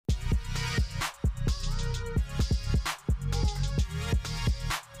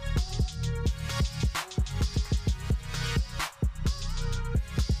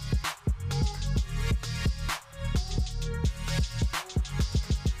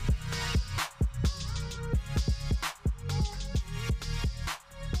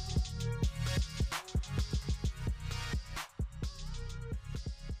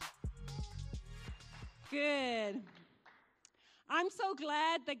I'm so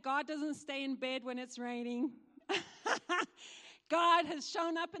glad that God doesn't stay in bed when it's raining. God has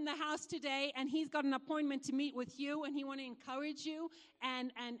shown up in the house today, and he's got an appointment to meet with you, and he wants to encourage you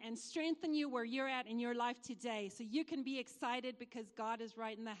and strengthen you where you're at in your life today. So you can be excited because God is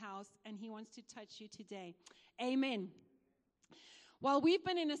right in the house, and he wants to touch you today. Amen. Well, we've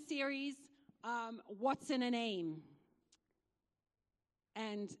been in a series, What's in a Name?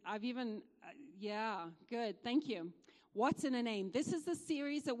 And I've even, good, thank you. What's in a Name? This is the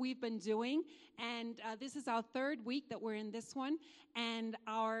series that we've been doing, and this is our third week that we're in this one. And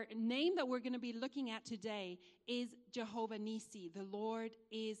our name that we're going to be looking at today is Jehovah Nissi. The Lord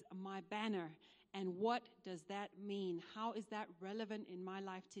is my banner. And what does that mean? How is that relevant in my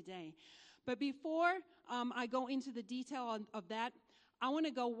life today? But before I go into the detail of that, I want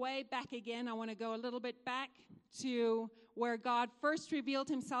to go way back again. I want to go a little bit back to where God first revealed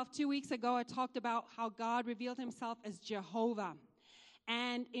himself. 2 weeks ago, I talked about how God revealed himself as Jehovah.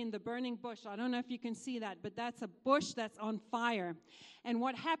 And in the burning bush, I don't know if you can see that, but that's a bush that's on fire. And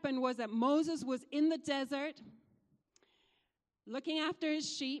what happened was that Moses was in the desert looking after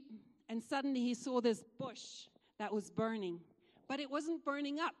his sheep, and suddenly he saw this bush that was burning. But it wasn't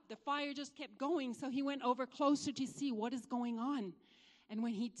burning up. The fire just kept going, so he went over closer to see what is going on. And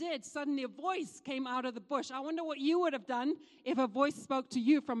when he did, suddenly a voice came out of the bush. I wonder what you would have done if a voice spoke to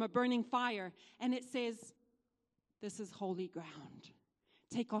you from a burning fire. And it says, "This is holy ground.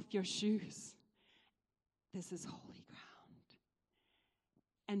 Take off your shoes. This is holy ground."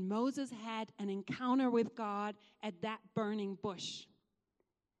 And Moses had an encounter with God at that burning bush.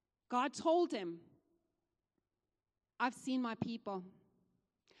 God told him, "I've seen my people.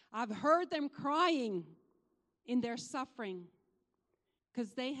 I've heard them crying in their suffering."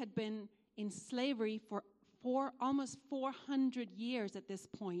 Because they had been in slavery for almost 400 years at this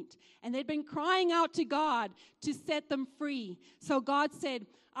point. And they'd been crying out to God to set them free. So God said,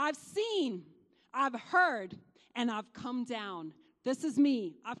 "I've seen, I've heard, and I've come down. This is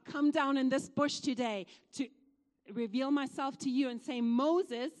me. I've come down in this bush today to reveal myself to you and say,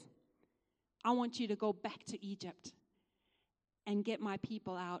 Moses, I want you to go back to Egypt and get my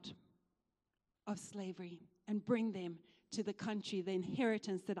people out of slavery and bring them to the country, the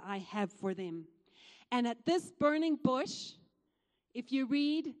inheritance that I have for them." And at this burning bush, if you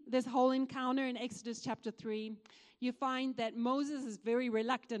read this whole encounter in Exodus chapter 3, you find that Moses is very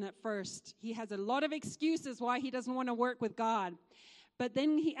reluctant at first. He has a lot of excuses why he doesn't want to work with God. But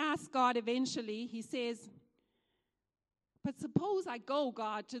then he asks God eventually, he says, "But suppose I go,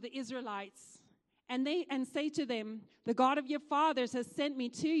 God, to the Israelites and say to them, 'The God of your fathers has sent me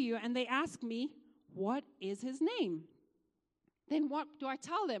to you,' and they ask me, 'What is his name?' Then what do I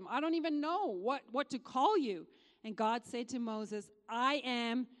tell them? I don't even know what to call you." And God said to Moses, "I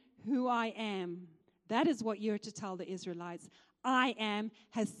am who I am." That is what you're to tell the Israelites. "I am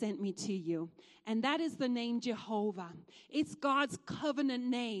has sent me to you." And that is the name Jehovah. It's God's covenant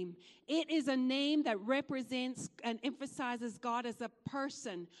name. It is a name that represents and emphasizes God as a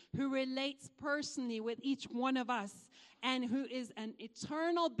person who relates personally with each one of us and who is an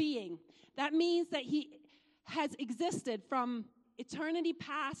eternal being. That means that he has existed from eternity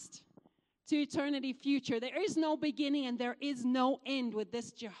past to eternity future. There is no beginning and there is no end with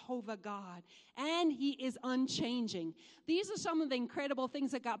this Jehovah God. And he is unchanging. These are some of the incredible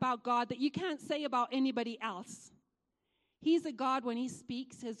things about God that you can't say about anybody else. He's a God, when he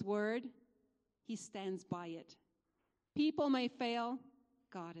speaks his word, he stands by it. People may fail,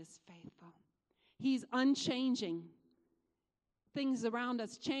 God is faithful. He's unchanging. Things around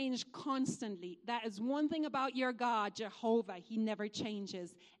us change constantly. That is one thing about your God, Jehovah. He never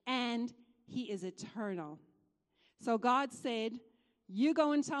changes. And he is eternal. So God said, "You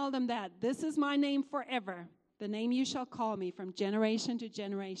go and tell them that this is my name forever. The name you shall call me from generation to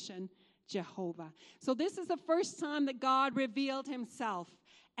generation, Jehovah." So this is the first time that God revealed himself.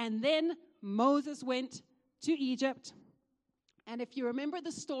 And then Moses went to Egypt. And if you remember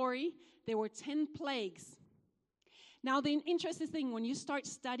the story, there were 10 plagues. Now, the interesting thing, when you start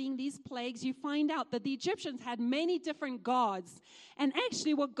studying these plagues, you find out that the Egyptians had many different gods. And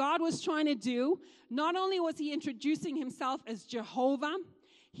actually, what God was trying to do, not only was he introducing himself as Jehovah,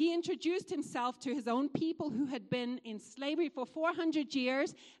 he introduced himself to his own people who had been in slavery for 400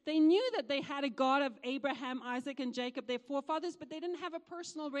 years. They knew that they had a God of Abraham, Isaac, and Jacob, their forefathers, but they didn't have a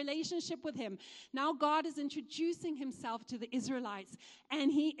personal relationship with him. Now God is introducing himself to the Israelites,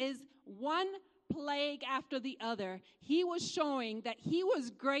 and he is one plague after the other. He was showing that he was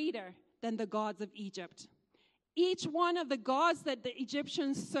greater than the gods of Egypt. Each one of the gods that the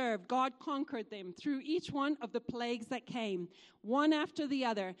Egyptians served, God conquered them through each one of the plagues that came, one after the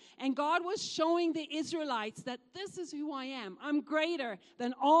other. And God was showing the Israelites that this is who I am. I'm greater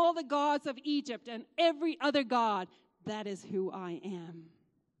than all the gods of Egypt and every other god. That is who I am.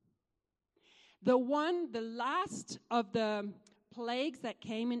 The last of the plagues that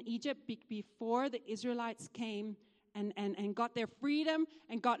came in Egypt before the Israelites came and got their freedom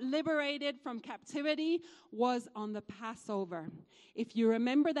and got liberated from captivity was on the Passover. If you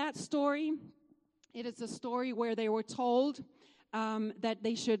remember that story, it is a story where they were told that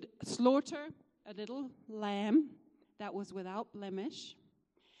they should slaughter a little lamb that was without blemish,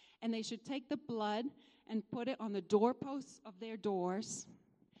 and they should take the blood and put it on the doorposts of their doors.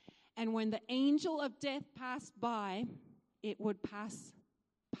 And when the angel of death passed by, it would pass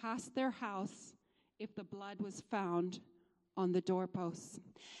past their house if the blood was found on the doorposts.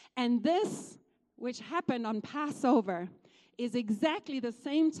 And this, which happened on Passover, is exactly the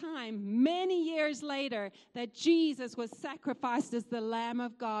same time, many years later, that Jesus was sacrificed as the Lamb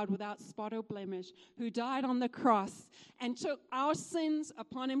of God without spot or blemish, who died on the cross and took our sins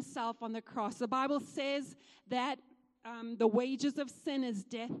upon himself on the cross. The Bible says that the wages of sin is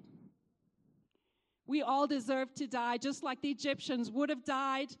death. We all deserve to die, just like the Egyptians would have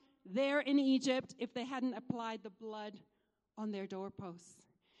died there in Egypt if they hadn't applied the blood on their doorposts.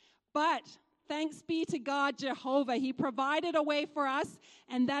 But thanks be to God, Jehovah, he provided a way for us,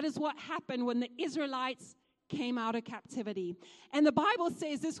 and that is what happened when the Israelites came out of captivity. And the Bible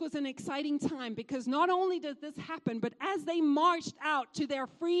says this was an exciting time, because not only did this happen, but as they marched out to their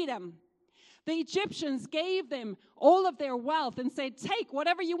freedom, the Egyptians gave them all of their wealth and said, take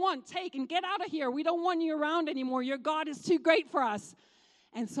whatever you want, take, and get out of here. We don't want you around anymore. Your God is too great for us.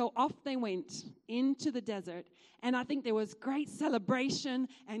 And so off they went into the desert. And I think there was great celebration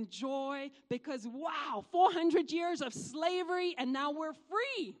and joy because, wow, 400 years of slavery and now we're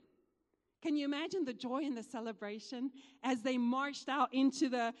free. Can you imagine the joy and the celebration as they marched out into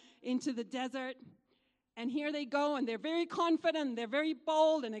the desert? And here they go, and they're very confident, they're very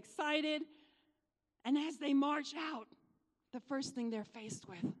bold and excited. And as they march out, the first thing they're faced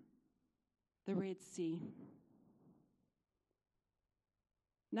with, the Red Sea.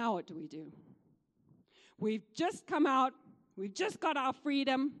 Now what do we do? We've just come out, we've just got our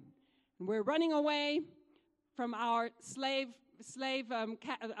freedom, and we're running away from our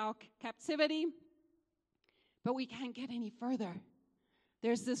our captivity, but we can't get any further.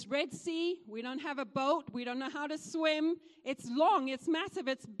 There's this Red Sea. We don't have a boat. We don't know how to swim. It's long, it's massive,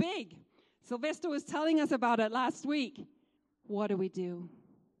 it's big. Sylvester was telling us about it last week. What do we do?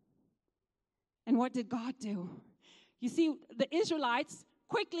 And what did God do? You see, the Israelites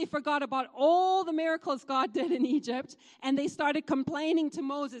quickly forgot about all the miracles God did in Egypt, and they started complaining to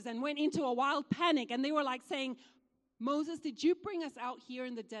Moses and went into a wild panic. And they were like saying, Moses, did you bring us out here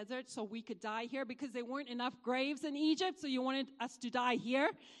in the desert so we could die here? Because there weren't enough graves in Egypt, so you wanted us to die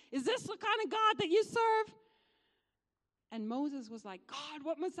here? Is this the kind of God that you serve? And Moses was like, God,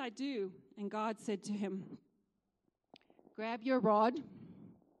 what must I do? And God said to him, grab your rod,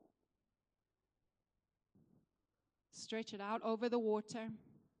 stretch it out over the water,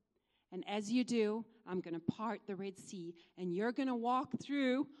 and as you do, I'm going to part the Red Sea, and you're going to walk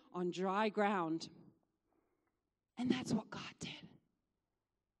through on dry ground. And that's what God did.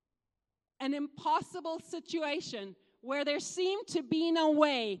 An impossible situation where there seemed to be no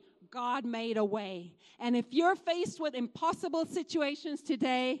way, God made a way. And if you're faced with impossible situations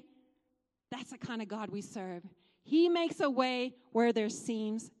today, that's the kind of God we serve. He makes a way where there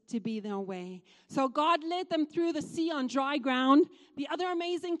seems to be no way. So God led them through the sea on dry ground. The other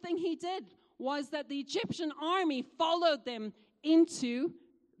amazing thing he did was that the Egyptian army followed them into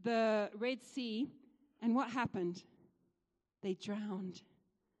the Red Sea. And what happened? They drowned.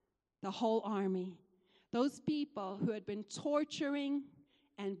 The whole army. Those people who had been torturing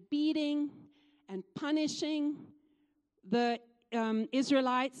and beating and punishing the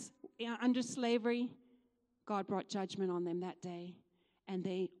Israelites under slavery, God brought judgment on them that day, and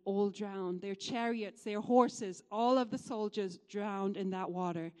they all drowned. Their chariots, their horses, all of the soldiers drowned in that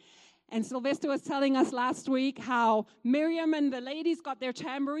water. And Sylvester was telling us last week how Miriam and the ladies got their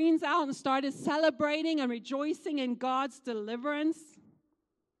tambourines out and started celebrating and rejoicing in God's deliverance.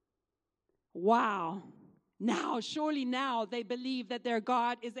 Wow. Surely now they believe that their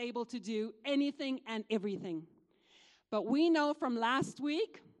God is able to do anything and everything. But we know from last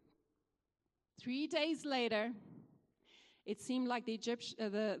week, 3 days later, it seemed like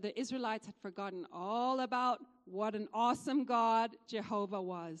the Israelites had forgotten all about what an awesome God Jehovah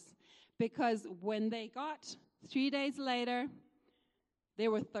was. Because when they got 3 days later, they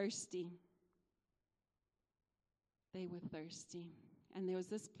were thirsty. they were thirsty. And there was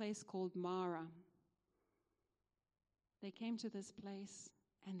this place called Mara. They came to this place,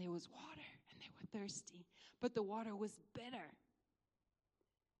 and there was water, and they were thirsty. But the water was bitter.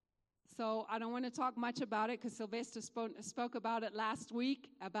 So I don't want to talk much about it because Sylvester spoke about it last week,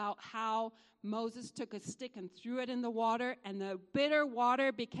 about how Moses took a stick and threw it in the water, and the bitter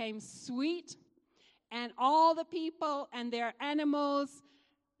water became sweet, and all the people and their animals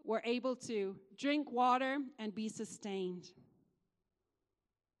were able to drink water and be sustained.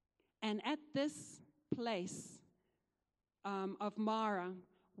 And at this place of Mara,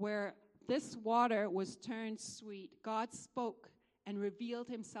 where this water was turned sweet, God spoke and revealed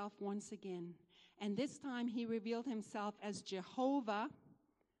himself once again. And this time he revealed himself as Jehovah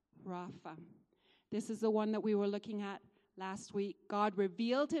Rapha. This is the one that we were looking at last week. God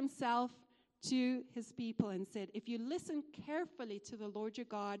revealed himself to his people and said, if you listen carefully to the Lord your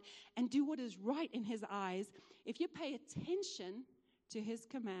God and do what is right in his eyes, if you pay attention to his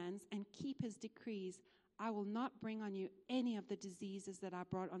commands and keep his decrees, I will not bring on you any of the diseases that I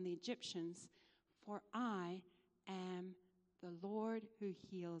brought on the Egyptians, for I am the Lord who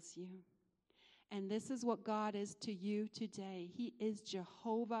heals you. And this is what God is to you today. He is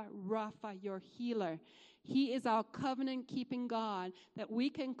Jehovah Rapha, your healer. He is our covenant-keeping God that we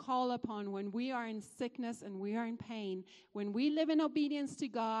can call upon when we are in sickness and we are in pain. When we live in obedience to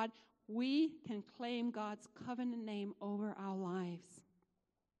God, we can claim God's covenant name over our lives.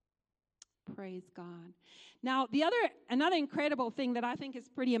 Praise God. Now, another incredible thing that I think is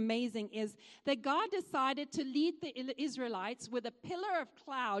pretty amazing is that God decided to lead the Israelites with a pillar of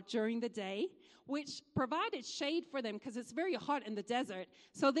cloud during the day, which provided shade for them because it's very hot in the desert.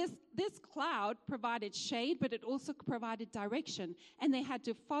 So this cloud provided shade, but it also provided direction. And they had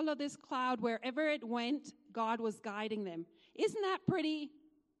to follow this cloud wherever it went. God was guiding them. Isn't that pretty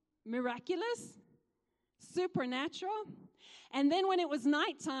miraculous? Supernatural? And then when it was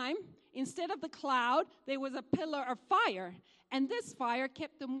nighttime, instead of the cloud, there was a pillar of fire. And this fire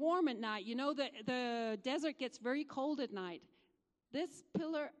kept them warm at night. You know, the desert gets very cold at night. This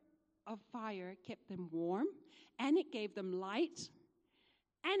pillar of fire kept them warm, and it gave them light.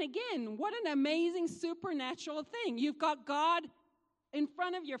 And again, what an amazing supernatural thing. You've got God in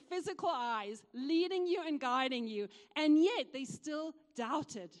front of your physical eyes, leading you and guiding you, and yet they still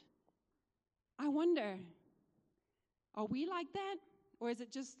doubted. I wonder, are we like that? Or is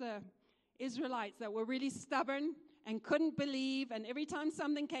it just the Israelites that were really stubborn and couldn't believe, and every time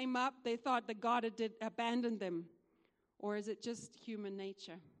something came up, they thought that God had abandoned them? Or is it just human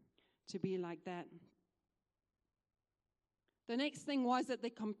nature to be like that? The next thing was that they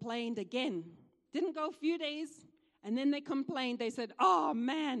complained again. Didn't go a few days, and then they complained. They said, oh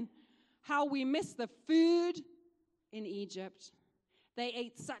man, how we miss the food in Egypt. They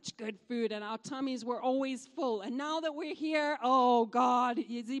ate such good food, and our tummies were always full. And now that we're here, oh God,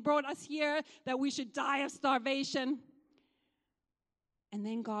 he brought us here that we should die of starvation. And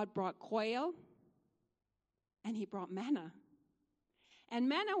then God brought quail, and he brought manna. And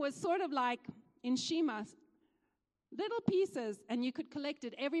manna was sort of like in Shema, little pieces, and you could collect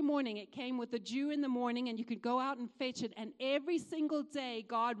it every morning. It came with the dew in the morning, and you could go out and fetch it. And every single day,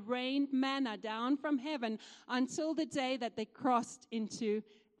 God rained manna down from heaven until the day that they crossed into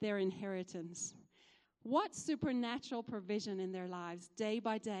their inheritance. What supernatural provision in their lives, day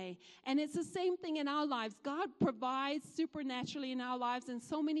by day. And it's the same thing in our lives. God provides supernaturally in our lives in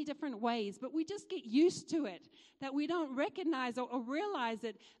so many different ways, but we just get used to it, that we don't recognize or realize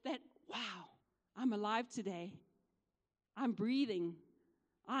it, that, wow, I'm alive today. I'm breathing.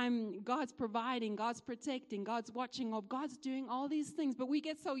 God's providing, God's protecting, God's watching over, God's doing all these things, but we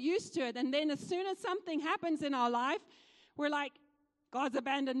get so used to it, and then as soon as something happens in our life, we're like, God's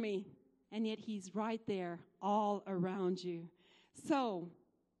abandoned me. And yet he's right there all around you. So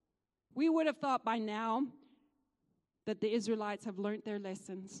we would have thought by now that the Israelites have learned their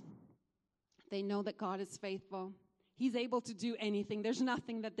lessons. They know that God is faithful. He's able to do anything. There's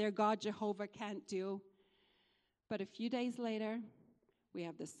nothing that their God Jehovah can't do. But a few days later, we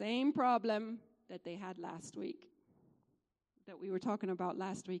have the same problem that they had last week, that we were talking about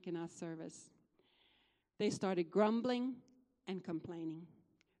last week in our service. They started grumbling and complaining.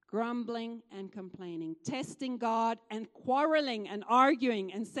 Grumbling and complaining, testing God and quarreling and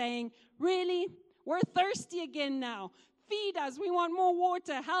arguing and saying, really, we're thirsty again now. Feed us. We want more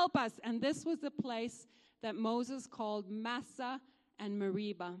water. Help us. And this was the place that Moses called Massah and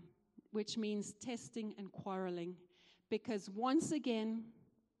Meribah, which means testing and quarreling. Because once again,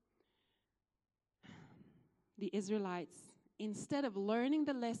 the Israelites, instead of learning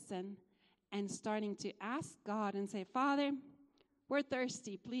the lesson and starting to ask God and say, Father, we're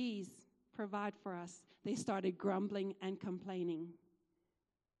thirsty, please provide for us, they started grumbling and complaining.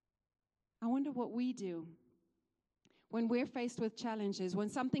 I wonder what we do when we're faced with challenges, when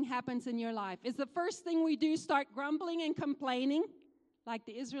something happens in your life. Is the first thing we do start grumbling and complaining like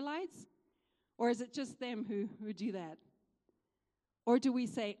the Israelites? Or is it just them who do that? Or do we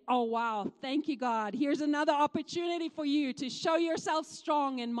say, oh, wow, thank you, God. Here's another opportunity for you to show yourself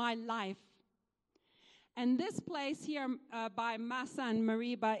strong in my life. And this place here by Massa and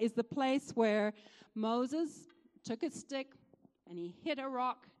Meribah is the place where Moses took a stick and he hit a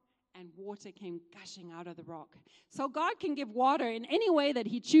rock and water came gushing out of the rock. So God can give water in any way that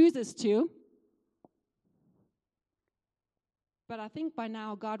he chooses to. But I think by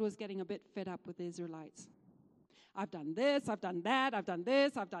now God was getting a bit fed up with the Israelites. I've done this, I've done that, I've done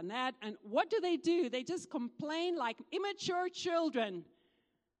this, I've done that. And what do? They just complain like immature children.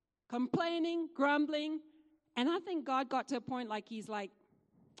 Complaining, grumbling. And I think God got to a point like he's like,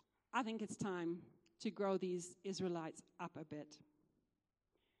 I think it's time to grow these Israelites up a bit.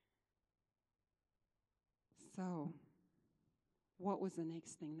 So, what was the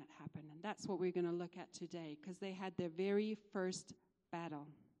next thing that happened? And that's what we're going to look at today, because they had their very first battle.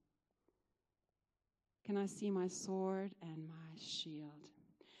 Can I see my sword and my shield?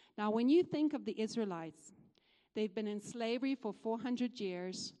 Now, when you think of the Israelites, they've been in slavery for 400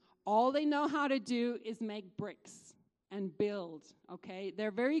 years. All they know how to do is make bricks and build, okay?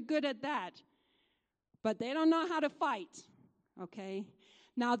 They're very good at that, but they don't know how to fight, okay?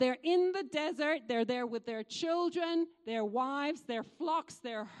 Now, they're in the desert. They're there with their children, their wives, their flocks,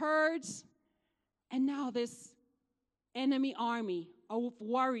 their herds. And now this enemy army of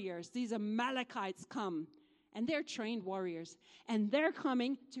warriors, these Amalekites come, and they're trained warriors, and they're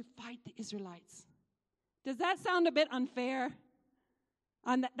coming to fight the Israelites. Does that sound a bit unfair?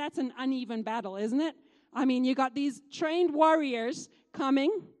 And that's an uneven battle, isn't it? I mean, you got these trained warriors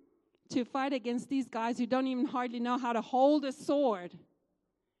coming to fight against these guys who don't even hardly know how to hold a sword.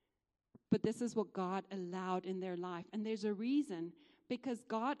 But this is what God allowed in their life. And there's a reason, because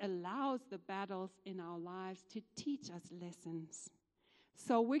God allows the battles in our lives to teach us lessons.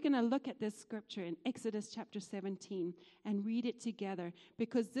 So we're going to look at this scripture in Exodus chapter 17 and read it together,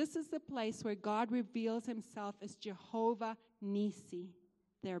 because this is the place where God reveals himself as Jehovah Nissi,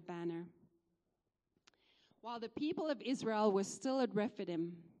 their banner. While the people of Israel were still at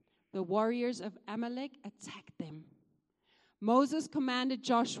Rephidim, the warriors of Amalek attacked them. Moses commanded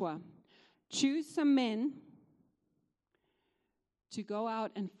Joshua, choose some men to go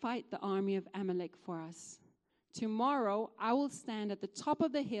out and fight the army of Amalek for us. Tomorrow I will stand at the top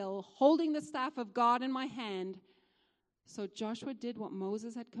of the hill, holding the staff of God in my hand. So Joshua did what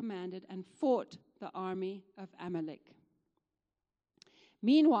Moses had commanded and fought the army of Amalek.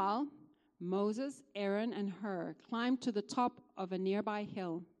 Meanwhile, Moses, Aaron, and Hur climbed to the top of a nearby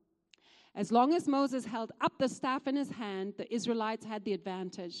hill. As long as Moses held up the staff in his hand, the Israelites had the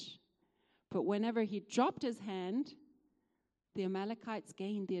advantage. But whenever he dropped his hand, the Amalekites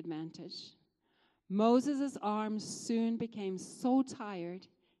gained the advantage. Moses' arms soon became so tired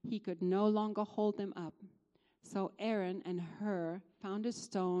he could no longer hold them up. So Aaron and Hur found a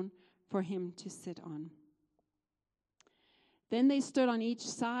stone for him to sit on. Then they stood on each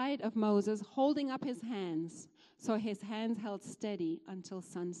side of Moses, holding up his hands, so his hands held steady until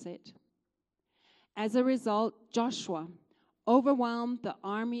sunset. As a result, Joshua overwhelmed the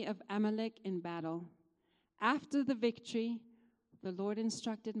army of Amalek in battle. After the victory, the Lord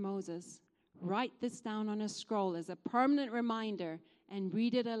instructed Moses, write this down on a scroll as a permanent reminder and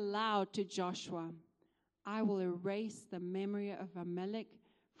read it aloud to Joshua. I will erase the memory of Amalek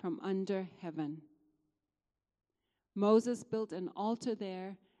from under heaven. Moses built an altar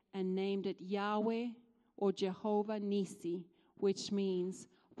there and named it Yahweh, or Jehovah Nissi, which means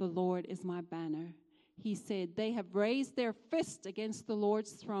the Lord is my banner. He said, they have raised their fist against the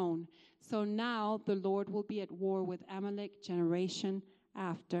Lord's throne. So now the Lord will be at war with Amalek generation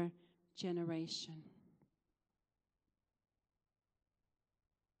after generation.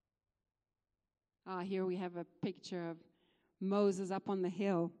 Here we have a picture of Moses up on the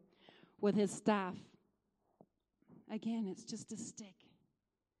hill with his staff. Again, it's just a stick.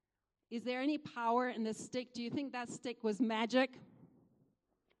 Is there any power in this stick? Do you think that stick was magic?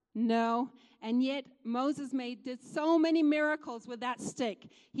 No. And yet Moses did so many miracles with that stick.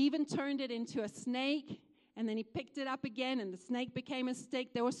 He even turned it into a snake, and then he picked it up again, and the snake became a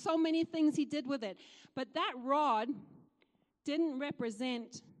stick. There were so many things he did with it. But that rod didn't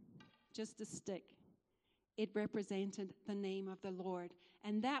represent just a stick. it represented the name of the Lord.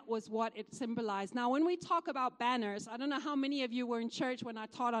 And that was what it symbolized. Now, when we talk about banners, I don't know how many of you were in church when I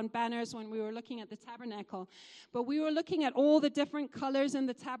taught on banners when we were looking at the tabernacle. But we were looking at all the different colors in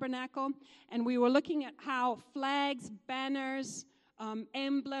the tabernacle. And we were looking at how flags, banners,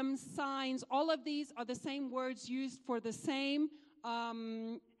 emblems, signs, all of these are the same words used for the same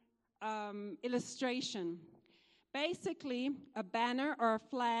illustration. Basically, a banner or a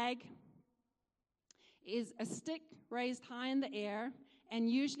flag is a stick raised high in the air and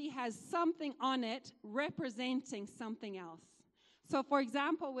usually has something on it representing something else. So, for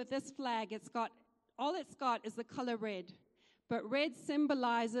example, with this flag, all it's got is the color red, but red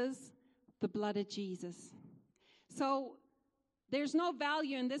symbolizes the blood of Jesus. So, there's no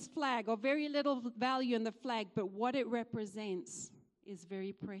value in this flag, or very little value in the flag, but what it represents is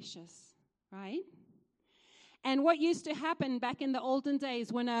very precious, right? And what used to happen back in the olden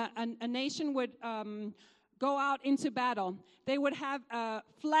days when a nation would go out into battle, they would have a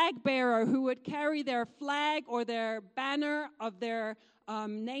flag bearer who would carry their flag or their banner of their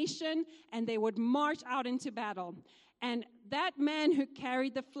nation, and they would march out into battle. And that man who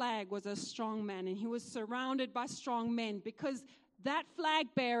carried the flag was a strong man, and he was surrounded by strong men because that flag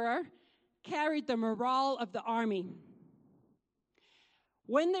bearer carried the morale of the army.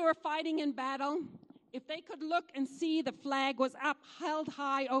 When they were fighting in battle, if they could look and see the flag was up, held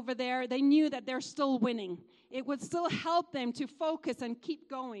high over there, they knew that they're still winning. It would still help them to focus and keep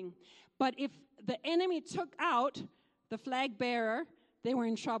going. But if the enemy took out the flag bearer, they were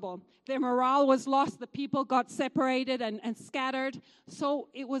in trouble. Their morale was lost. The people got separated and scattered. So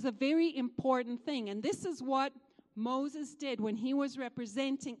it was a very important thing. And this is what Moses did when he was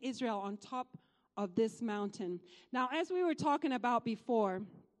representing Israel on top of this mountain. Now, as we were talking about before,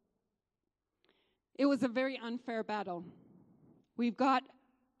 it was a very unfair battle. We've got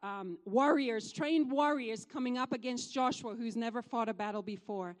warriors, trained warriors coming up against Joshua, who's never fought a battle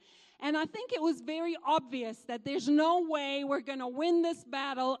before. And I think it was very obvious that there's no way we're going to win this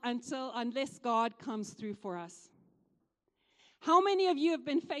battle unless God comes through for us. How many of you have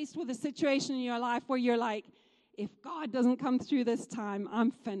been faced with a situation in your life where you're like, if God doesn't come through this time,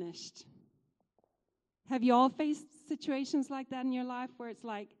 I'm finished? Have you all faced situations like that in your life where it's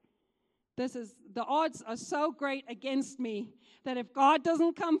like, the odds are so great against me that if God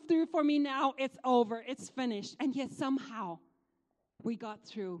doesn't come through for me now, it's over, it's finished. And yet somehow we got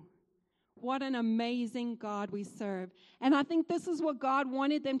through. What an amazing God we serve. And I think this is what God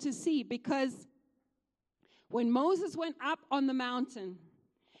wanted them to see, because when Moses went up on the mountain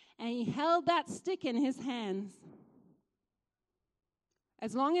and he held that stick in his hands,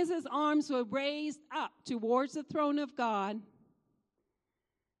 as long as his arms were raised up towards the throne of God,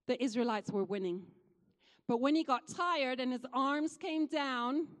 the Israelites were winning. But when he got tired and his arms came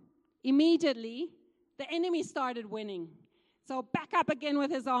down, immediately the enemy started winning. So back up again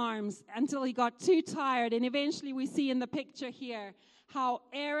with his arms until he got too tired. And eventually we see in the picture here how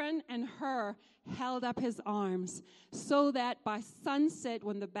Aaron and Hur held up his arms so that by sunset,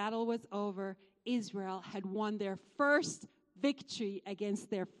 when the battle was over, Israel had won their first victory against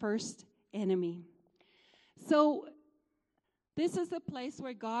their first enemy. So this is a place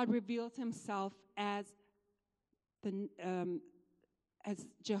where God revealed himself as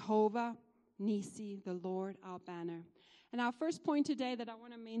Jehovah Nissi, the Lord our banner. And our first point today that I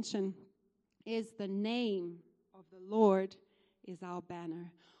want to mention is the name of the Lord is our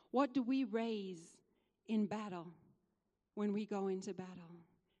banner. What do we raise in battle when we go into battle?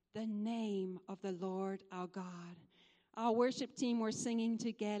 The name of the Lord our God. Our worship team were singing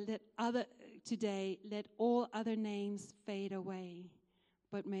together today, let all other names fade away,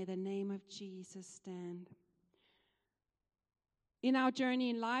 but may the name of Jesus stand. In our journey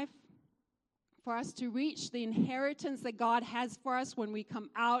in life, for us to reach the inheritance that God has for us when we come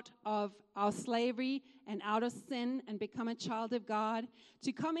out of our slavery and out of sin and become a child of God,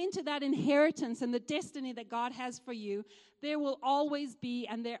 to come into that inheritance and the destiny that God has for you, there will always be,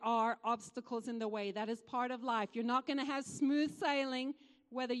 and there are, obstacles in the way. That is part of life. You're not going to have smooth sailing.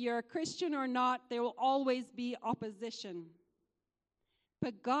 Whether you're a Christian or not, there will always be opposition.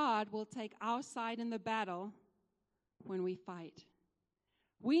 But God will take our side in the battle when we fight.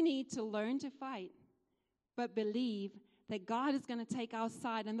 We need to learn to fight, but believe that God is going to take our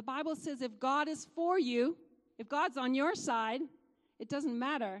side. And the Bible says if God is for you, if God's on your side, it doesn't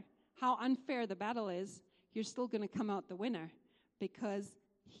matter how unfair the battle is, you're still going to come out the winner because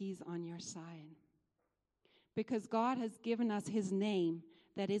he's on your side. Because God has given us his name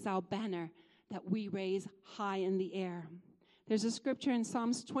that is our banner that we raise high in the air. There's a scripture in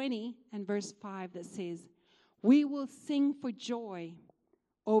Psalms 20 and verse 5 that says, we will sing for joy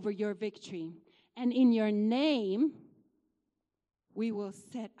over your victory and in your name we will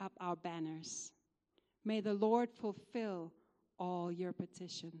set up our banners. May the Lord fulfill all your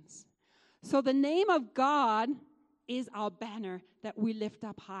petitions. So the name of God is our banner that we lift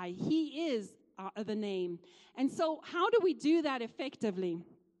up high. He is the name. And so how do we do that effectively?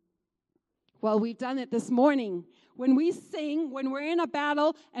 Well, we've done it this morning. When we sing, when we're in a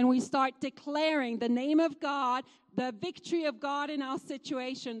battle, and we start declaring the name of God, the victory of God in our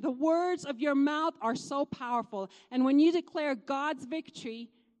situation, the words of your mouth are so powerful. And when you declare God's victory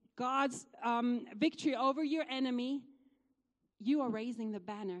over your enemy, you are raising the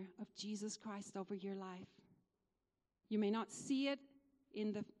banner of Jesus Christ over your life. You may not see it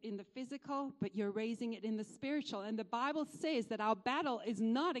in the physical, but you're raising it in the spiritual. And the Bible says that our battle is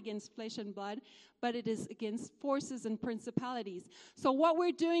not against flesh and blood, but it is against forces and principalities. So what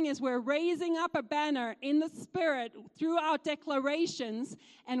we're doing is we're raising up a banner in the spirit through our declarations,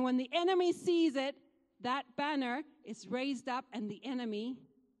 and when the enemy sees it, that banner is raised up and the enemy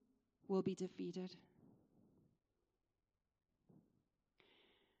will be defeated.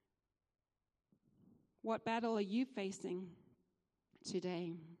 What battle are you facing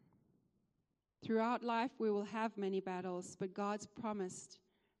today? Throughout life, we will have many battles, but God's promised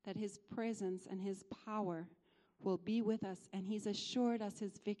that his presence and his power will be with us, and he's assured us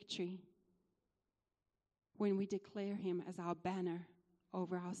his victory when we declare him as our banner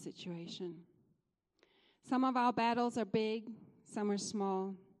over our situation. Some of our battles are big, some are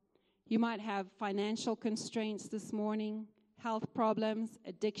small. You might have financial constraints this morning, health problems,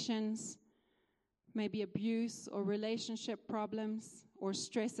 addictions, maybe abuse or relationship problems or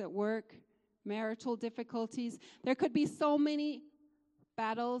stress at work, marital difficulties. There could be so many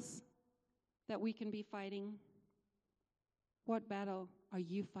battles that we can be fighting. What battle are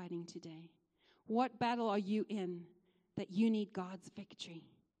you fighting today? What battle are you in that you need God's victory?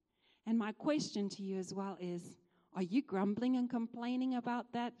 And my question to you as well is, are you grumbling and complaining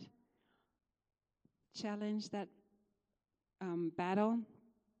about that challenge, that battle?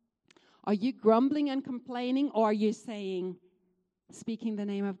 Are you grumbling and complaining, or are you speaking the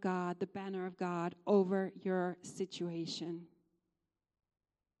name of God, the banner of God over your situation?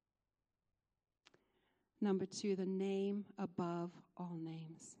 Number 2, the name above all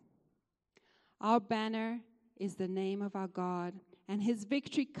names. Our banner is the name of our God, and his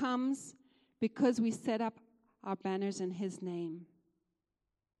victory comes because we set up our banners in his name.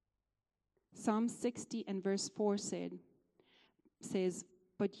 Psalm 60 and verse 4 says,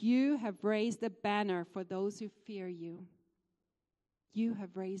 "But you have raised a banner for those who fear you." You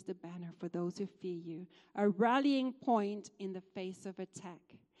have raised a banner for those who fear you, a rallying point in the face of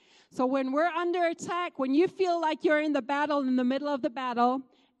attack. So when we're under attack, when you feel like you're in the battle, in the middle of the battle,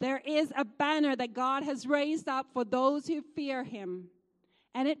 there is a banner that God has raised up for those who fear him.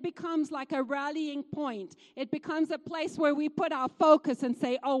 And it becomes like a rallying point. It becomes a place where we put our focus and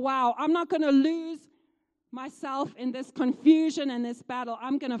say, oh, wow, I'm not going to lose myself in this confusion and this battle.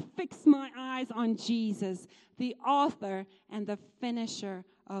 I'm going to fix my eyes on Jesus, the author and the finisher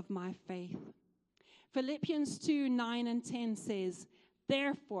of my faith. Philippians 2, 9 and 10 says,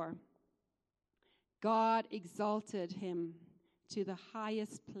 "Therefore, God exalted him to the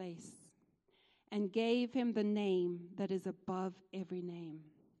highest place and gave him the name that is above every name,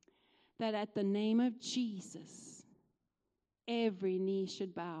 that at the name of Jesus, every knee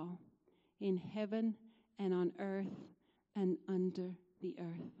should bow in heaven and on earth and under the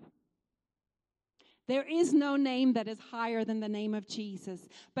earth." There is no name that is higher than the name of Jesus.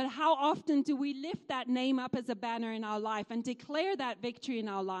 But how often do we lift that name up as a banner in our life and declare that victory in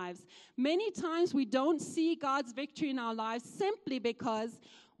our lives? Many times we don't see God's victory in our lives simply because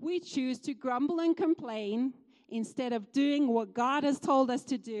we choose to grumble and complain instead of doing what God has told us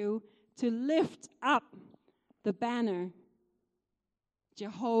to do, to lift up the banner,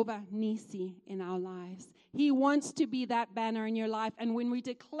 Jehovah Nissi, in our lives. He wants to be that banner in your life. And when we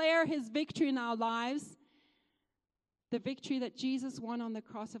declare his victory in our lives, the victory that Jesus won on the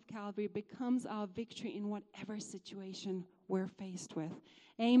cross of Calvary becomes our victory in whatever situation we're faced with.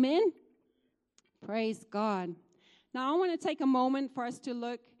 Amen? Praise God. Now I want to take a moment for us to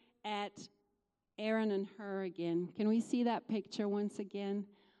look at Aaron and Hur again. Can we see that picture once again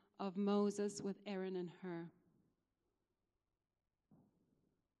of Moses with Aaron and Hur?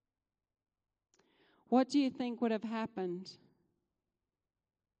 What do you think would have happened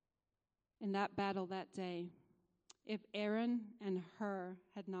in that battle that day if Aaron and Hur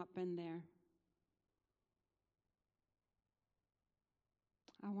had not been there?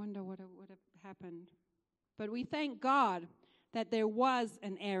 I wonder what would have happened. But we thank God that there was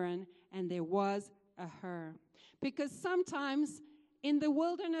an Aaron and there was a Hur. Because sometimes in the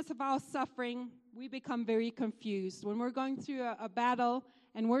wilderness of our suffering, we become very confused. When we're going through a battle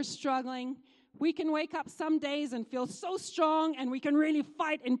and we're struggling, we can wake up some days and feel so strong and we can really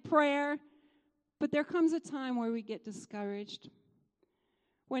fight in prayer. But there comes a time where we get discouraged,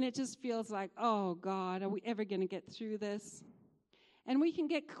 when it just feels like, oh God, are we ever going to get through this? And we can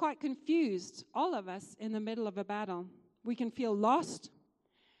get quite confused, all of us, in the middle of a battle. We can feel lost.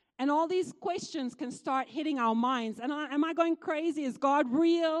 And all these questions can start hitting our minds. And am I going crazy? Is God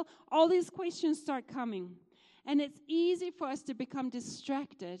real? All these questions start coming. And it's easy for us to become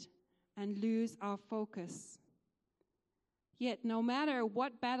distracted and lose our focus. Yet, no matter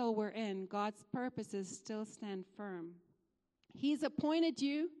what battle we're in, God's purposes still stand firm. He's appointed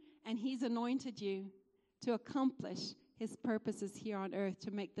you and He's anointed you to accomplish His purposes here on earth,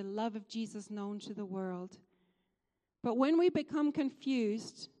 to make the love of Jesus known to the world. But when we become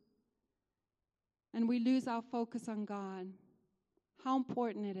confused and we lose our focus on God, how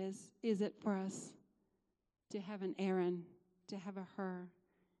important is it for us to have an Aaron, to have a Hur,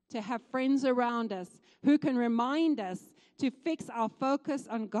 to have friends around us who can remind us to fix our focus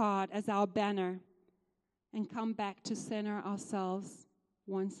on God as our banner and come back to center ourselves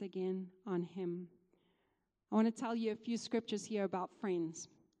once again on Him. I want to tell you a few scriptures here about friends.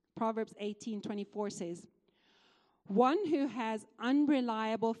 Proverbs 18:24 says, "One who has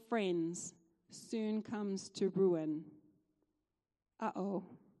unreliable friends soon comes to ruin."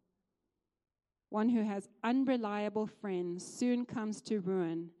 One who has unreliable friends soon comes to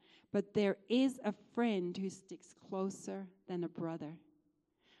ruin, but there is a friend who sticks closer than a brother.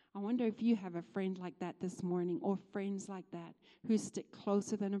 I wonder if you have a friend like that this morning, or friends like that who stick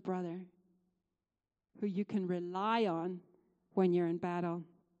closer than a brother, who you can rely on when you're in battle.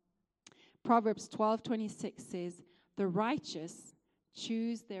 Proverbs 12:26 says, "The righteous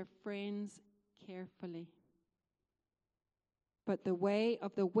choose their friends carefully, but the way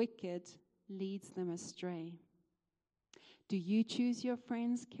of the wicked leads them astray." Do you choose your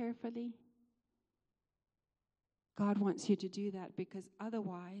friends carefully? God wants you to do that, because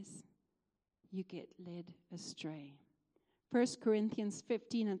otherwise you get led astray. 1 Corinthians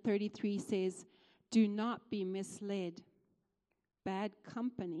 15:33 says, "Do not be misled. Bad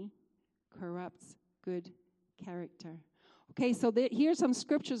company corrupts good character." Okay, so here's some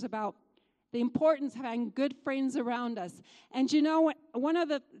scriptures about the importance of having good friends around us. And you know, one of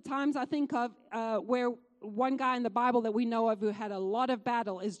the times I think of where one guy in the Bible that we know of who had a lot of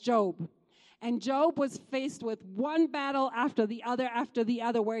battle is Job. And Job was faced with one battle after the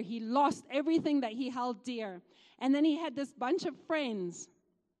other, where he lost everything that he held dear. And then he had this bunch of friends.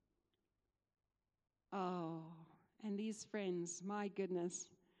 Oh, and these friends, my goodness,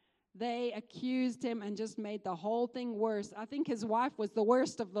 they accused him and just made the whole thing worse. I think his wife was the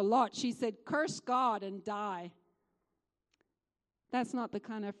worst of the lot. She said, "Curse God and die." That's not the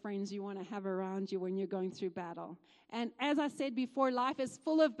kind of friends you want to have around you when you're going through battle. And as I said before, life is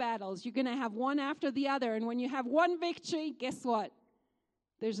full of battles. You're going to have one after the other. And when you have one victory, guess what?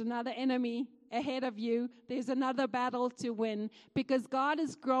 There's another enemy ahead of you. There's another battle to win, because God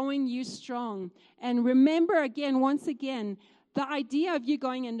is growing you strong. And remember again, once again, the idea of you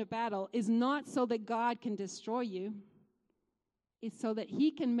going into battle is not so that God can destroy you. It's so that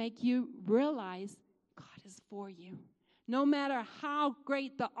He can make you realize God is for you. No matter how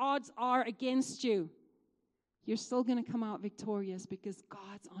great the odds are against you, you're still going to come out victorious, because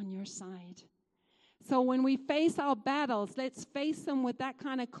God's on your side. So when we face our battles, let's face them with that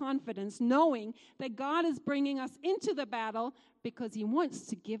kind of confidence, knowing that God is bringing us into the battle because He wants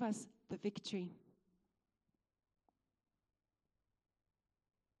to give us the victory.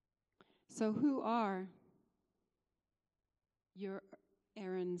 So who are your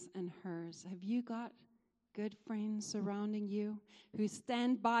Aarons and Hurs? Have you got good friends surrounding you who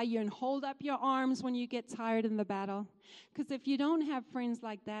stand by you and hold up your arms when you get tired in the battle? Because if you don't have friends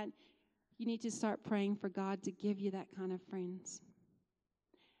like that, you need to start praying for God to give you that kind of friends.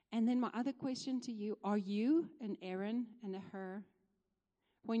 And then my other question to you, are you an Aaron and a Hur?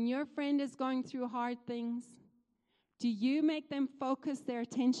 When your friend is going through hard things, do you make them focus their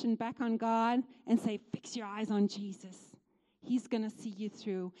attention back on God and say, "Fix your eyes on Jesus. He's going to see you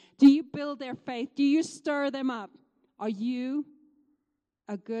through"? Do you build their faith? Do you stir them up? Are you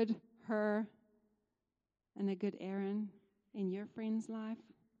a good Hur and a good Aaron in your friend's life?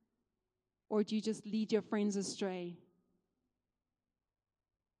 Or do you just lead your friends astray?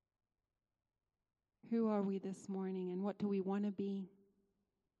 Who are we this morning, and what do we want to be?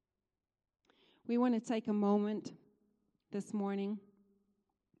 We want to take a moment this morning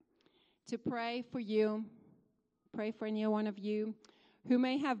to pray for you, pray for any one of you who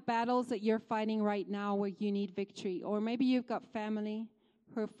may have battles that you're fighting right now where you need victory. Or maybe you've got family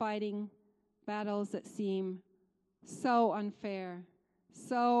who are fighting battles that seem so unfair,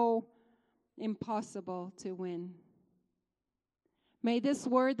 so impossible to win. May this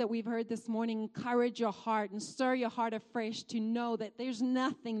word that we've heard this morning encourage your heart and stir your heart afresh to know that there's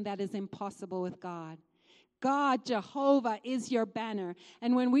nothing that is impossible with God. God, Jehovah, is your banner.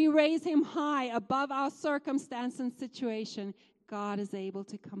 And when we raise him high above our circumstance and situation, God is able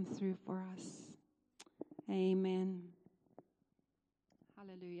to come through for us. Amen.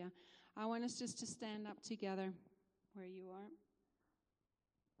 Hallelujah. I want us just to stand up together where you are.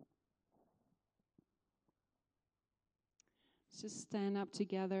 Just stand up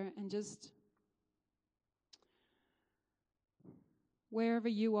together and just wherever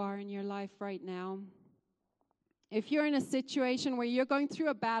you are in your life right now. If you're in a situation where you're going through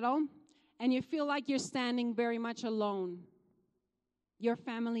a battle and you feel like you're standing very much alone, your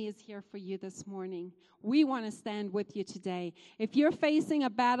family is here for you this morning. We want to stand with you today. If you're facing a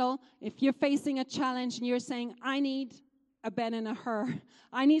battle, if you're facing a challenge and you're saying, I need a Ben and a her,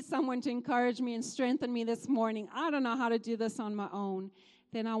 I need someone to encourage me and strengthen me this morning, I don't know how to do this on my own,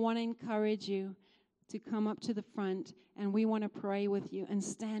 then I want to encourage you to come up to the front, and we want to pray with you and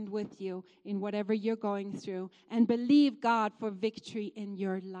stand with you in whatever you're going through and believe God for victory in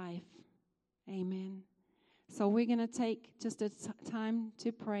your life. Amen. So we're going to take just a time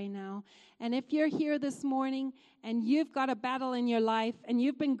to pray now. And if you're here this morning and you've got a battle in your life and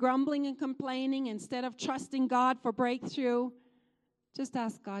you've been grumbling and complaining instead of trusting God for breakthrough, just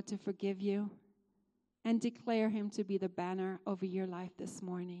ask God to forgive you and declare him to be the banner over your life this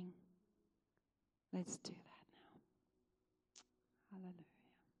morning. Let's do that now. Hallelujah.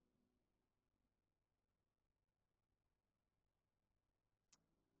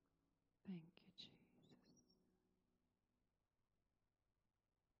 Thank you, Jesus.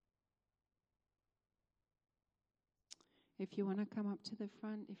 If you want to come up to the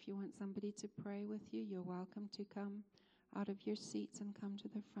front, if you want somebody to pray with you, you're welcome to come out of your seats and come to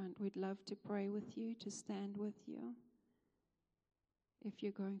the front. We'd love to pray with you, to stand with you. If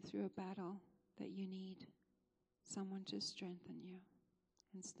you're going through a battle that you need someone to strengthen you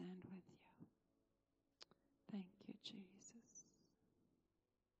and stand with you. Thank you, Jesus.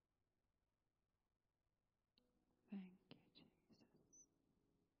 Thank you, Jesus.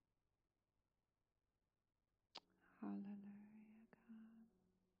 Hallelujah, God.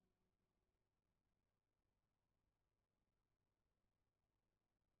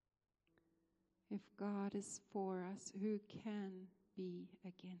 If God is for us, who can be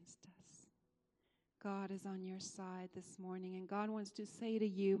against us? God is on your side this morning, and God wants to say to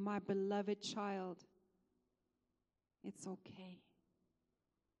you, my beloved child, it's okay.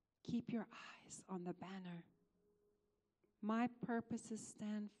 Keep your eyes on the banner. My purposes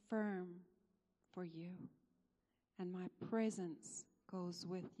stand firm for you, and my presence goes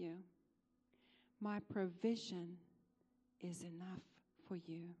with you. My provision is enough for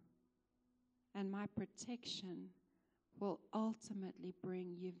you, and my protection will ultimately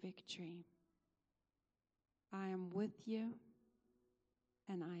bring you victory. I am with you,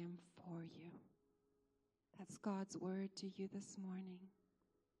 and I am for you. That's God's word to you this morning.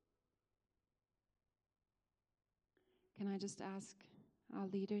 Can I just ask our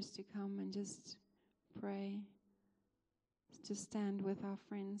leaders to come and just pray, to stand with our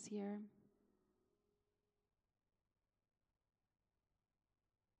friends here?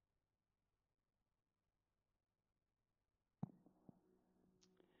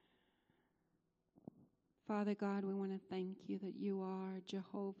 Father God, we want to thank you that you are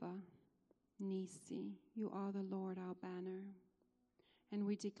Jehovah Nisi. You are the Lord, our banner. And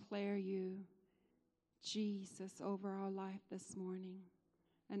we declare you, Jesus, over our life this morning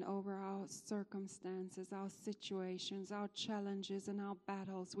and over our circumstances, our situations, our challenges, and our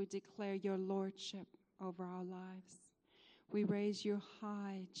battles. We declare your lordship over our lives. We raise you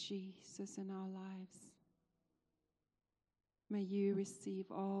high, Jesus, in our lives. May you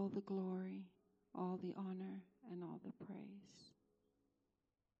receive all the glory, all the honor, and all the praise.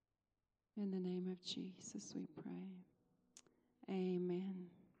 In the name of Jesus we pray. Amen.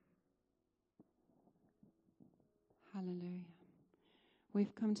 Hallelujah.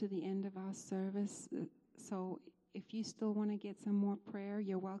 We've come to the end of our service, so if you still want to get some more prayer,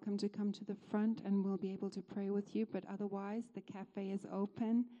 you're welcome to come to the front and we'll be able to pray with you. But otherwise, the cafe is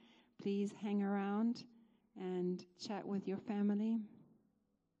open. Please hang around and chat with your family.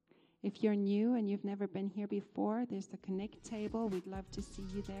 If you're new and you've never been here before, there's the Connect table. We'd love to see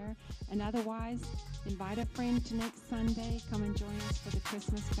you there. And otherwise, invite a friend to next Sunday. Come and join us for the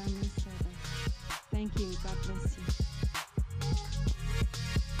Christmas family service. Thank you. God bless you.